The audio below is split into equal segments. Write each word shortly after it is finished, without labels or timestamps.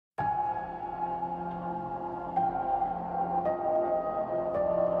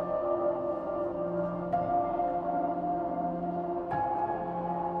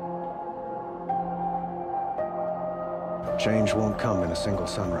Change won't come in a single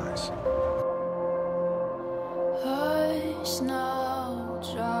sunrise. Hush now,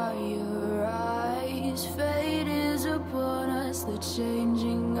 dry your eyes. Fate is upon us, the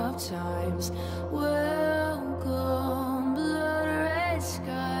changing of times. Welcome, blood red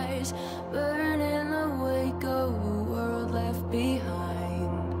skies, burn in the wake of a world left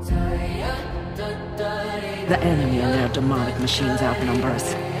behind. The enemy and their demonic machines outnumber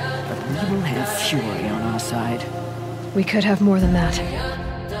us, but we will have fury on our side. We could have more than that.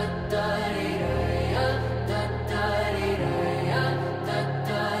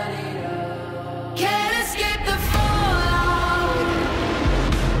 Can't escape the fallout.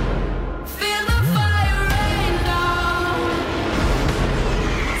 Feel the fire rain down.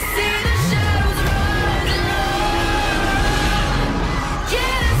 See the shadows rising up.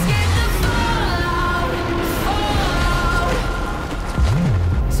 Can't escape the fallout.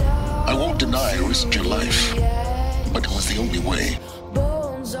 I won't deny I risked your life, but it was the only way.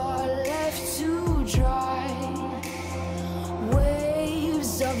 Bones are left to dry.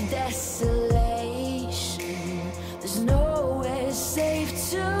 Waves of desolation. There's nowhere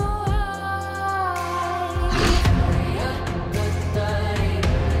safe to hide.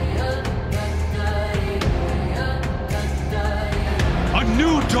 A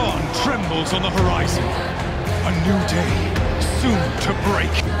new dawn trembles on the horizon. A new day, soon to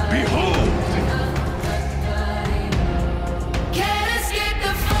break. Behold! Can't escape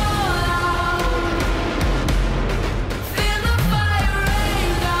the fallout. Feel the fire rain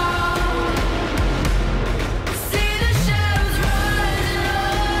down. See the shadows rising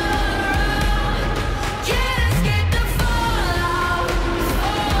up. Can't escape the fallout.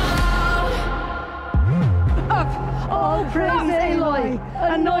 Up! All praise Aloy,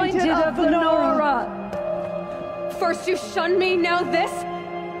 anointed of the Nora! First you shun me, now this?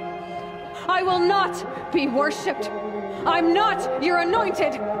 I will not be worshipped. I'm not your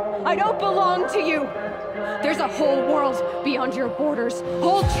anointed. I don't belong to you. There's a whole world beyond your borders,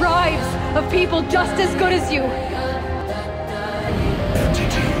 whole tribes of people just as good as you.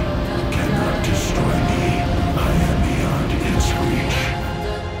 Entity cannot destroy me. I am beyond its reach.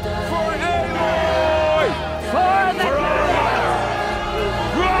 For Aloy! For the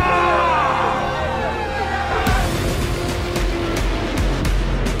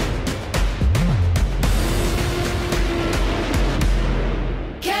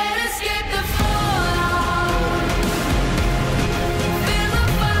Can't escape the fallout. Feel the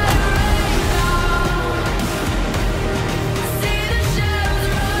fire rain down. See the shadows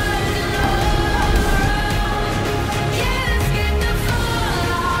rising up. Can't escape the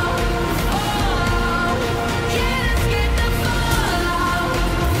fallout. Can't escape the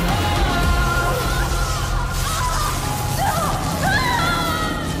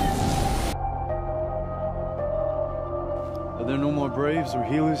Are there no more Braves or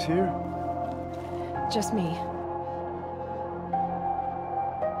healers here? Just me.